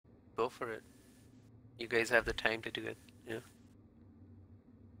go for it. You guys have the time to do it. Yeah.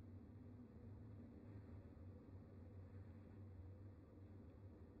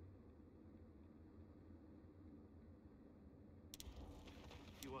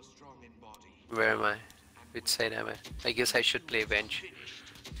 You are strong in body. Where am I? Which side am I? I guess I should play bench.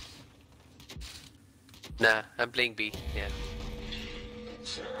 Nah, I'm playing B. Yeah.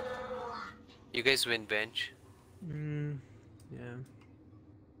 You guys win bench. Yeah.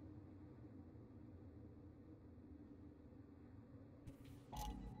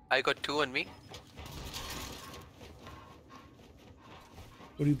 I got 2 on me.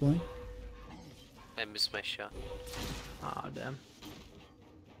 What are you playing? I missed my shot. Ah, damn.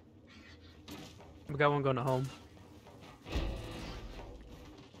 We got one going to home.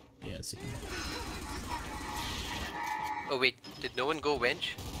 Yeah, I see. Oh wait, did no one go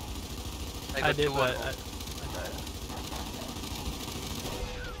bench? I got did, 2 on but home. I died.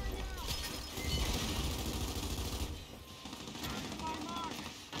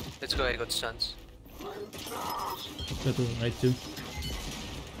 Let's go, I got stuns. Go to the right too.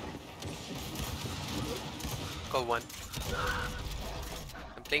 Call 1.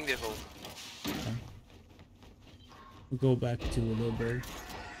 I'm playing their home. Okay. We'll go back to a little bird.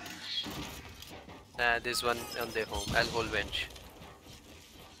 Nah, there's one on their home. I'll hold bench.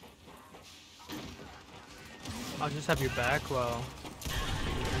 I'll just have your back while...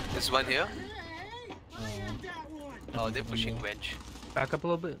 There's one here. Oh, they're pushing yeah. bench. Back up a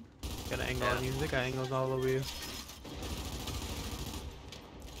little bit. Got an angle on you. They got angles all over you.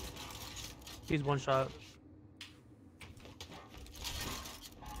 He's one shot.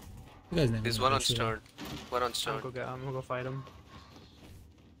 You guys never There's know one on this shit. stern. One on I'm stern. gonna go fight him.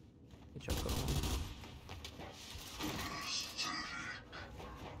 He just go home.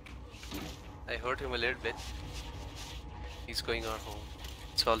 I hurt him a little bit. He's going on home.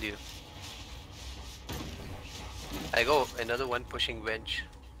 It's all you. I go another one pushing bench.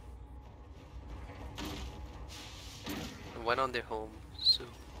 One on their home. So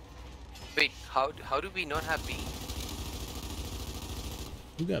wait, how do we not have B?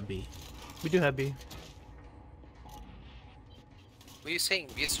 You got B. We do have B. What are you saying?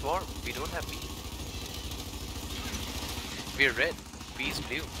 We're swarm. We don't have B. We're red. B is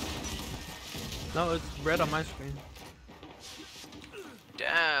blue. No, it's red on my screen.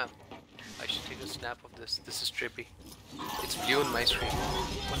 Damn. I should take a snap of this. This is trippy. It's blue on my screen.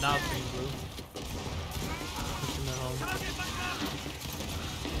 But now it's being blue. Pushing it home.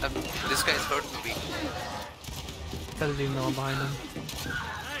 This guy's hurting me. Doesn't even know I'm behind him.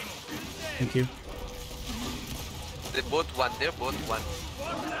 Thank you. They're both one. They're both one.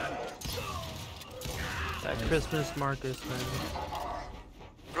 That Christmas Marcus, man.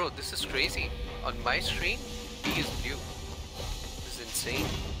 Bro, this is crazy. On my screen, B is blue. This is insane.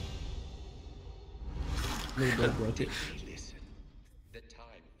 Little bird broke it. Listen. The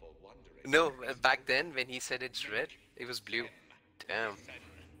time for wandering. No, back then when he said it's red, it was blue. Damn.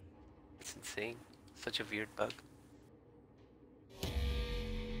 It's insane. Such a weird bug.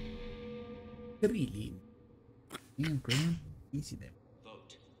 Really? Damn, Graham. Easy there.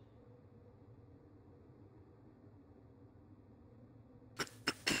 Vote.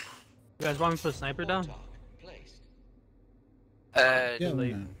 You guys want me to put sniper down? Talk. Placed. Yeah,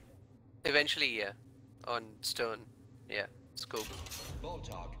 late. no. Eventually, yeah. On stone. Yeah. Scope.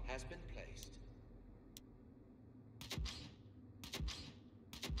 Voltog has been placed.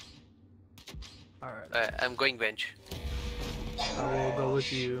 Alright. I'm going bench. I will go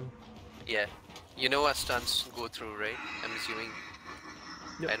with you. Yeah. You know what stunts go through, right? I'm assuming.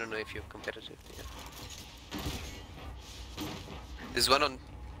 Yep. I don't know if you're competitive. Yeah. There's one on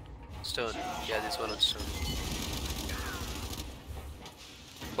stone. Yeah, there's one on stone.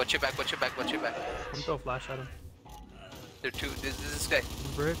 Watch your back, watch your back, watch your back. I'm gonna throw a flash at him. There are two. There's this guy.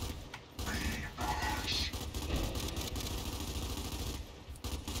 Brick.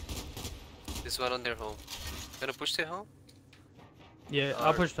 There's one on their home. Gonna push their home? Yeah,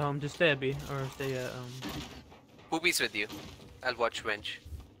 I'll push the home. Just stay at B. Or stay at, Poopy's with you. I'll watch bench.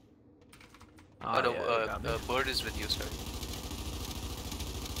 Oh, Oh no, yeah, you got me. Bird is with you, sorry.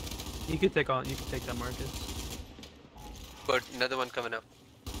 You can take on. You can take that Marcus. Bird, another one coming up.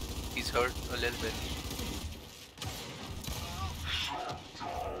 He's hurt a little bit.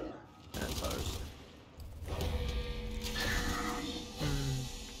 That's ours.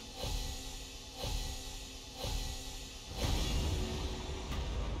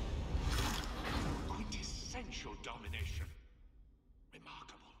 Quintessential domination.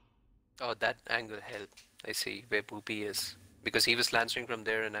 Remarkable. Oh, that angle helped. I see where Poopy is. Because he was lancering from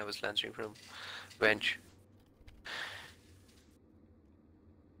there and I was lancering from bench.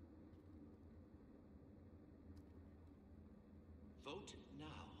 Vote now.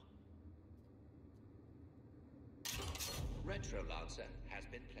 Retro Lancer has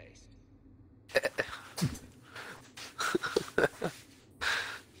been placed.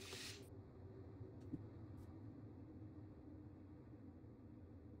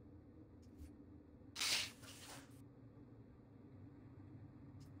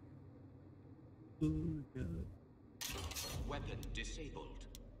 Oh, God. Weapon disabled.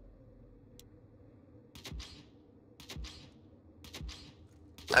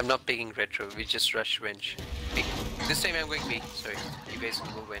 I'm not picking retro, we just rush Wench. This time I'm going B. Sorry, you guys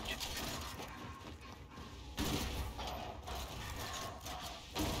can go Wench.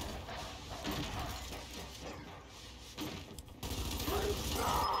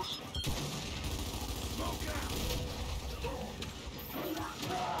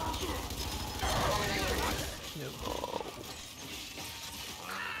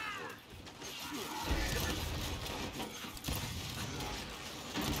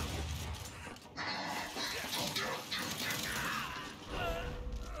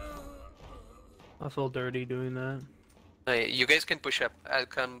 I feel dirty doing that. You guys can push up. I'll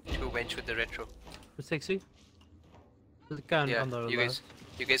come to Wench with the retro. For 60? The guy Yeah, on the you left.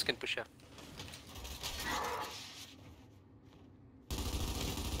 guys can push up.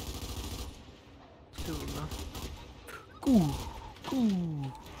 Two, no? Cool.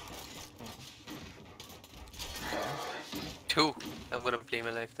 Cool. 2. I'm gonna play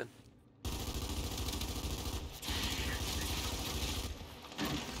my life then.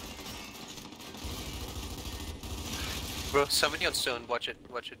 Bro, somebody on stone, watch it,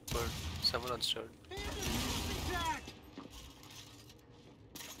 bird. Someone on stone.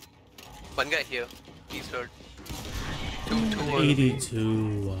 One guy here, he's hurt. 2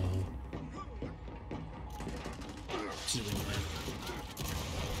 82, wow.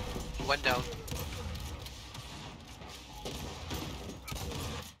 One down.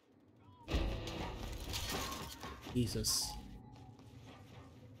 Jesus.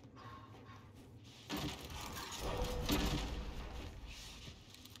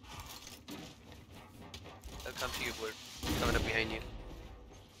 I'll come to you, bird. Coming up behind you.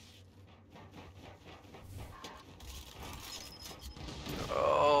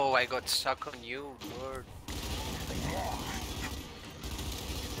 Oh, I got stuck on you, bird.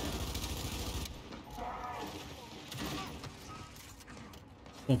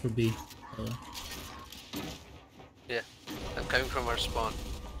 One for B. Yeah, I'm coming from our spawn.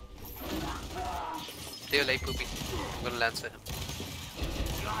 Stay alive, Poopy. I'm gonna Lancer him.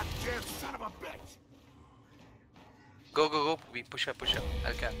 Goddamn son of a bitch! Go, Poopy. Push up.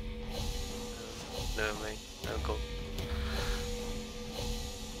 I'll cap. Never mind. I'll go.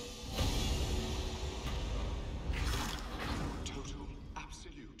 Total,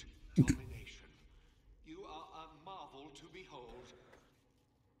 absolute domination. You are a marvel to behold.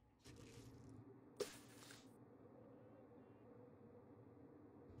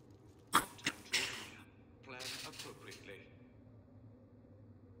 Plan appropriately.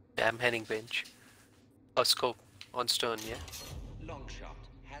 Yeah, I'm heading bench. Oh, scope. On stone, yeah? Longshot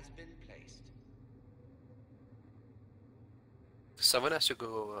has been placed. Someone has to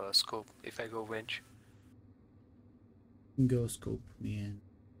go scope if I go bench. Go scope, man.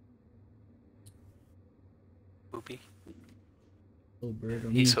 Poopy. Oh, bird.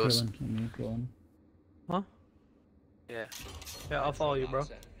 I'm He's gonna host. Krillin. Huh? Yeah. Yeah, I'll follow you, bro.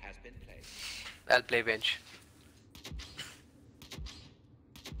 Lancer has been placed. I'll play bench.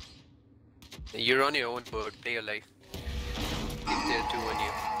 You're on your own, bird. Play your life. If they're 2 on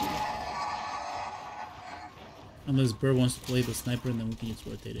you. Unless Bird wants to play the sniper, and then we can just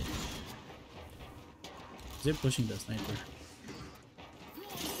rotate it. They're pushing the sniper.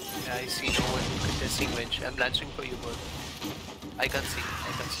 Yeah, I see no one contesting bench. I'm launching for you, bird. I can't see.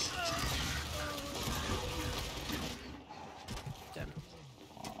 Damn.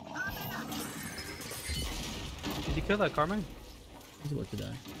 Did you kill that Carmine? He's about to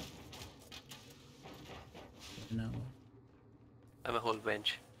die. No. I'm a whole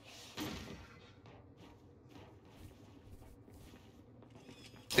bench.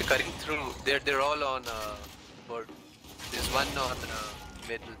 They're cutting through. They're all on board. There's one on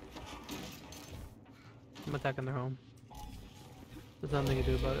middle. I'm attacking their home. There's nothing to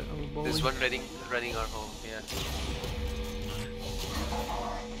do about it. I'm bowling. There's one running our home. Yeah.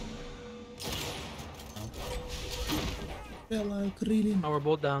 Bella, Krillin. Oh, we're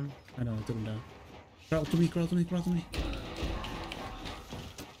both down. I know, I took him down. Crawl to me.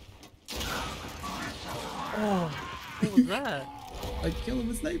 Oh, what was that? I killed him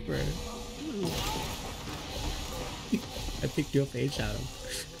with sniper. I picked you up and shot him.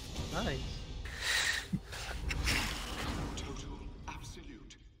 Nice. Total,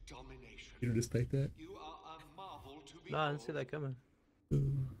 You didn't expect that? You are a marvel to behold. No, I didn't see that coming.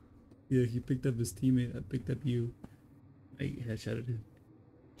 Yeah, he picked up his teammate. I picked up you. I headshotted him.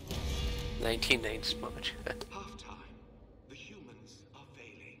 99 smudge. Half-time. The humans are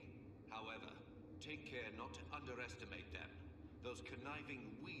failing. However, take care not to underestimate them. Those conniving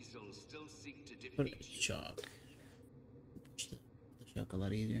weasels still seek to Put a defeat you. shock. The shock a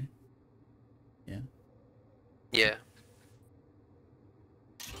lot easier. Yeah. Yeah.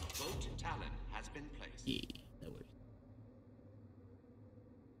 Vote talent has been placed. Yeah, that works.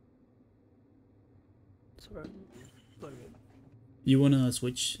 It's alright. You wanna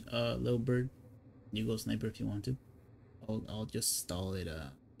switch, little bird? You go sniper if you want to. I'll just stall it.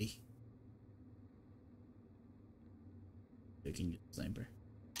 B. You can use sniper.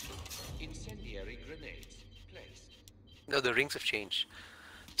 Incendiary grenades placed. No, the rings have changed.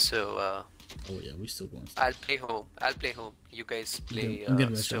 So, Oh yeah, we're still going. I'll play home. You guys play I'm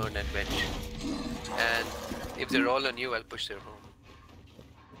getting stone and bench. And if they're all on you, I'll push their home.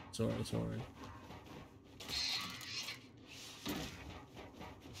 It's alright.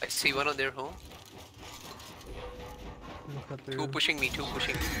 I see one on their home. Two pushing me. Try Got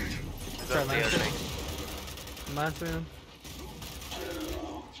the other lancing. side. I'm answering them.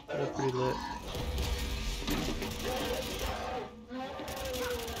 They're pretty lit.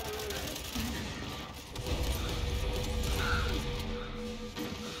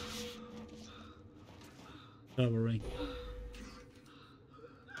 Cover ring.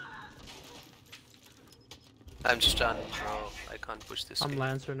 I'm just done, bro. I can't push this. I'm game.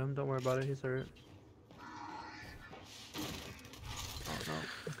 lancering him. Don't worry about it. He's hurt. Oh no.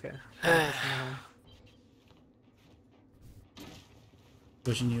 Okay.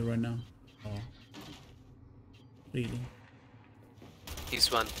 Pushing you right now. Oh. Bleeding.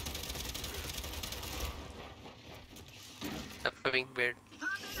 He's one. Upcoming beard.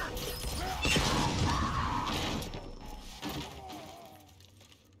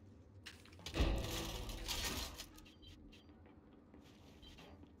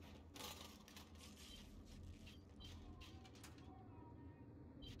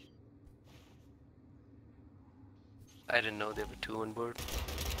 I didn't know there were two on board.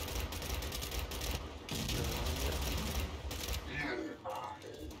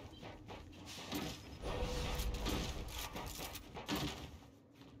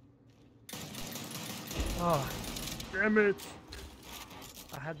 Oh, damn it!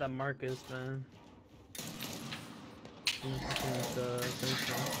 I had that Marcus, man.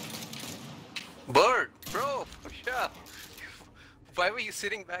 Bird, bro, yeah. Why were you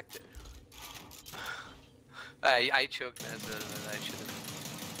sitting back there? I choked as well. I should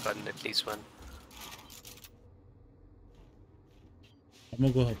have gotten at least one. I'm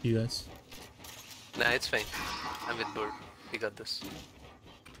gonna go help you guys. Nah, it's fine. I'm with Bird. We got this.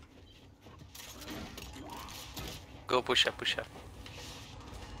 Go push up, push up.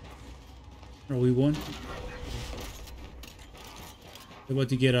 Are we one? We're about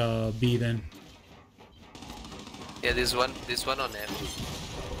to get a B then. Yeah, there's one on M.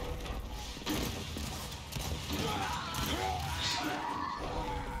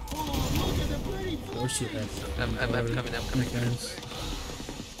 Oh shit, I'm coming. Guys.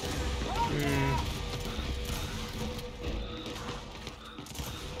 Yeah.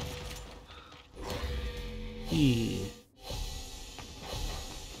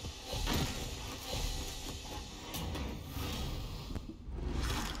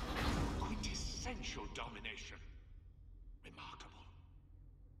 Quintessential domination.